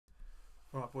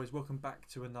Alright boys, welcome back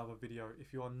to another video.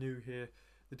 If you are new here,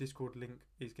 the Discord link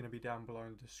is going to be down below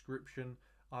in the description.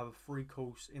 I have a free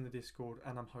course in the Discord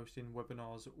and I'm hosting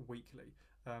webinars weekly.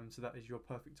 So that is your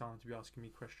perfect time to be asking me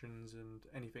questions and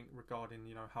anything regarding,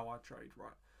 how I trade,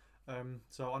 right?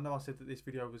 So I know I said that this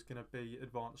video was going to be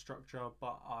advanced structure,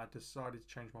 but I decided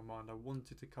to change my mind. I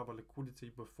wanted to cover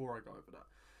liquidity before I go over that.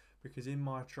 Because in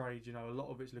my trade, a lot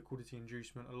of it's liquidity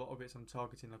inducement, a lot of it's I'm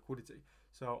targeting liquidity.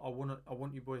 So I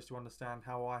want you boys to understand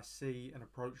how I see and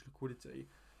approach liquidity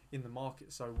in the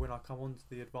market. So when I come onto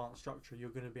the advanced structure,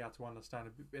 you're going to be able to understand a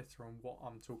bit better on what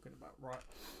I'm talking about, right?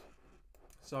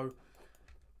 So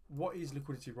what is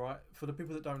liquidity, right? For the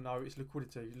people that don't know, it's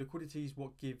liquidity. Liquidity is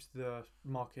what gives the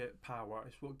market power.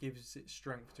 It's what gives it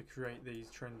strength to create these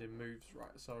trending moves,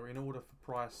 right? So in order for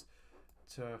price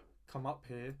to come up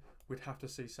here, we'd have to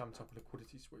see some type of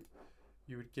liquidity sweep.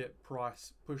 You would get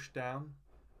price pushed down.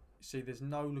 See, there's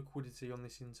no liquidity on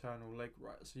this internal leg,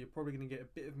 right? So you're probably going to get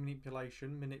a bit of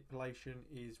manipulation. Manipulation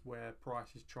is where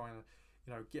price is trying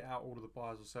to, get out all of the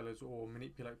buyers or sellers, or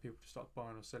manipulate people to start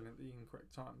buying or selling at the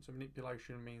incorrect time. So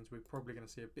manipulation means we're probably going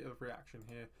to see a bit of reaction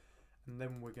here, and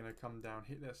then we're going to come down,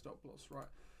 hit their stop loss, right?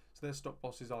 So their stop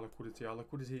loss is our liquidity. Our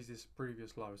liquidity is this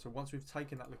previous low. So once we've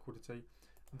taken that liquidity,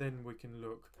 then we can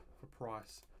look for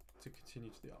price to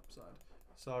continue to the upside.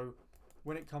 So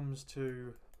when it comes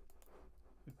to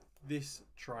this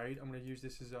trade, I'm going to use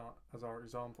this as our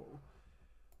example.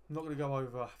 I'm not going to go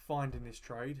over finding this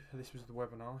trade. This was the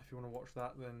webinar. If you want to watch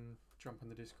that, then jump in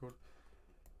the Discord.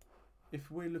 If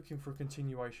we're looking for a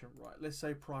continuation, right, let's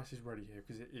say price is ready here,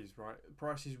 because it is, right?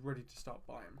 Price is ready to start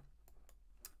buying.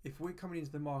 If we're coming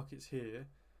into the markets here,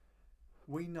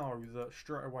 we know that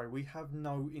straight away we have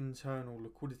no internal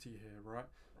liquidity here, right?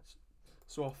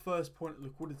 So our first point of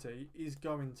liquidity is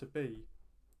going to be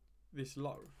this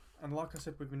low. And like I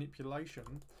said with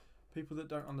manipulation, people that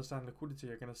don't understand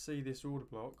liquidity are going to see this order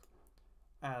block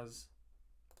as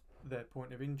their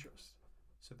point of interest.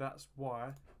 So that's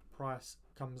why price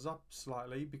comes up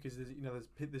slightly, because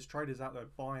there's traders out there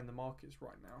buying the markets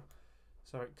right now.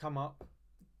 So it come up,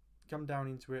 come down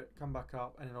into it, come back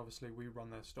up, and then obviously we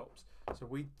run their stops. So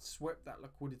we swept that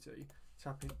liquidity,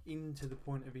 tapping into the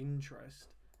point of interest,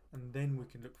 and then we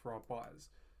can look for our buyers.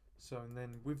 So and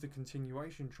then with the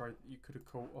continuation trade that you could have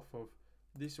caught off of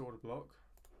this order block,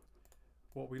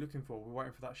 what are we looking for? We're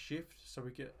waiting for that shift, so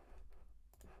we get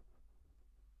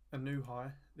a new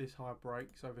high. This high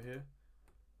breaks over here,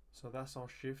 so that's our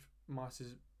shift. Price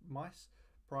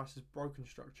is broken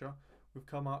structure. We've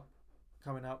come up,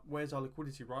 coming up. Where's our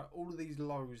liquidity, right? All of these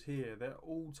lows here, they're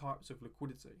all types of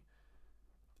liquidity,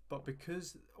 but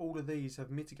because all of these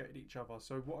have mitigated each other.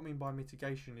 So what I mean by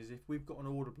mitigation is if we've got an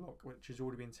order block which has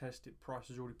already been tested, price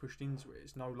has already pushed into it,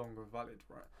 it's no longer valid,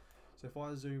 right? So if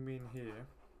I zoom in here,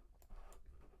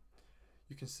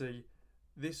 you can see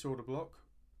this order block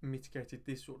mitigated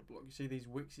this order block. You see these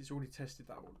wicks, it's already tested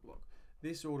that order block.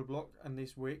 This order block and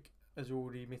this wick has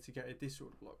already mitigated this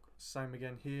order block. Same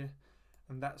again here.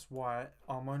 And that's why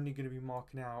I'm only going to be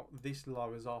marking out this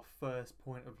low as our first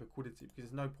point of liquidity, because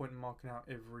there's no point in marking out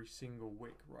every single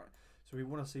wick, right? So we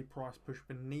want to see price push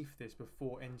beneath this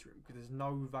before entering, because there's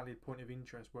no valid point of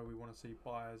interest where we want to see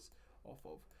buyers off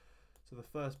of. So the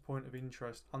first point of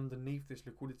interest underneath this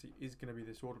liquidity is going to be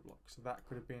this order block. So that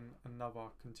could have been another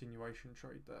continuation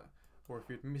trade there. Or if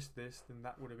you'd missed this, then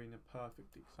that would have been a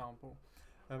perfect example.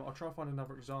 I'll try to find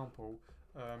another example,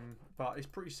 but it's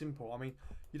pretty simple. I mean,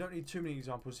 you don't need too many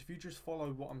examples. If you just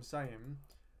follow what I'm saying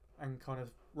and kind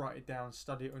of write it down,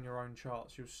 study it on your own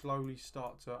charts, you'll slowly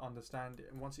start to understand it.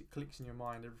 And once it clicks in your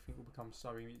mind, everything will become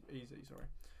so easy.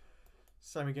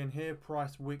 Same again here.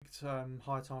 Price wicked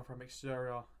high time frame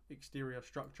exterior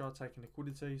structure, taking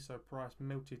liquidity. So price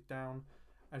melted down.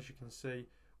 As you can see,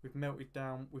 we've melted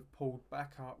down, we've pulled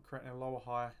back up, creating a lower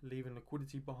high, leaving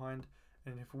liquidity behind.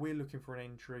 And if we're looking for an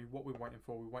entry, what we're waiting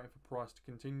for, we're waiting for price to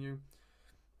continue,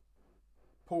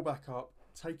 pull back up,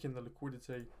 taking the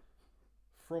liquidity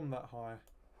from that high,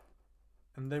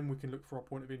 and then we can look for our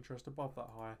point of interest above that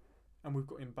high, and we've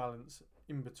got imbalance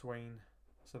in between,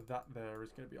 so that there is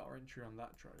going to be our entry on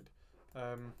that trade.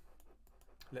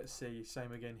 Let's see,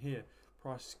 same again here.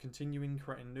 Price is continuing,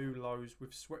 creating new lows.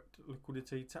 We've swept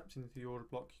liquidity, tapped into the order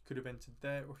block. You could have entered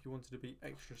there, or if you wanted to be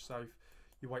extra safe,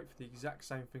 you wait for the exact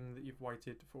same thing that you've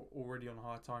waited for already on a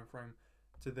higher time frame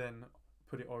to then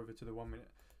put it over to the 1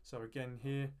 minute. So again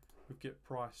here, we've got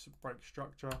price break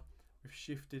structure. We've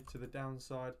shifted to the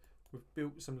downside. We've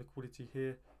built some liquidity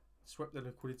here, swept the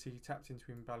liquidity, tapped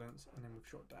into imbalance, and then we've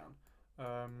shot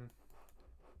down.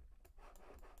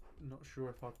 Not sure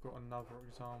if I've got another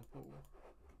example.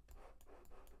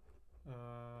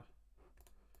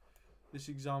 This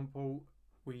example,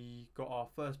 we got our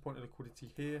first point of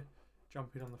liquidity here,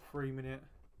 jumping on the 3 minute.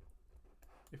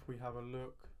 If we have a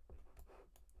look,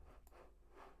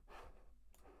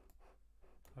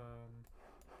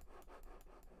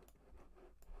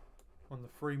 on the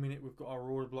 3 minute we've got our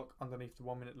order block underneath the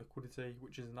 1 minute liquidity,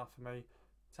 which is enough for me.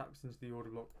 Taps into the order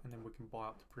block and then we can buy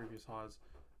up to previous highs.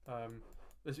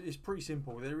 It's pretty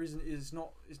simple. It's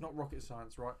not rocket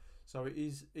science, right? So it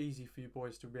is easy for you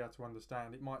boys to be able to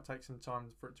understand. It might take some time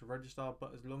for it to register,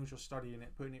 but as long as you're studying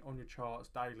it, putting it on your charts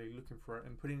daily, looking for it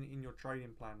and putting it in your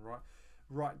trading plan, right?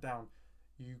 Write down,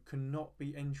 you cannot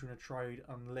be entering a trade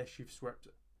unless you've swept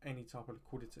any type of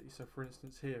liquidity. So for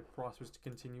instance here, price was to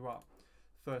continue up.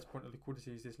 First point of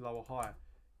liquidity is this lower high.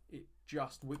 It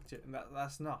just wicked it, and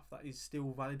that's enough. That is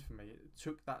still valid for me. It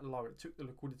took that low, it took the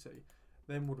liquidity.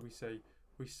 Then what do we see?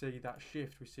 We see that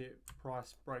shift, we see it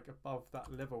price break above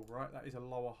that level, right? That is a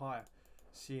lower high.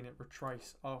 Seeing it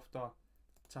retrace after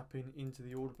tapping into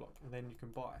the order block, and then you can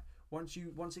buy. Once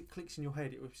it clicks in your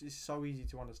head, it's so easy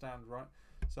to understand, right?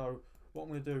 So what I'm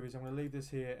going to do is I'm going to leave this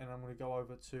here and I'm going to go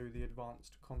over to the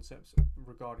advanced concepts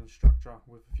regarding structure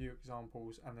with a few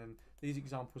examples, and then these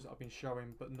examples that I've been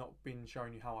showing but not been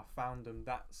showing you how I found them,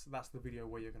 that's the video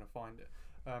where you're going to find it.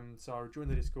 So join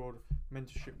the Discord.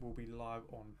 Mentorship will be live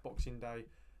on Boxing Day.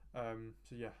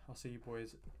 So yeah, I'll see you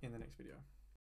boys in the next video.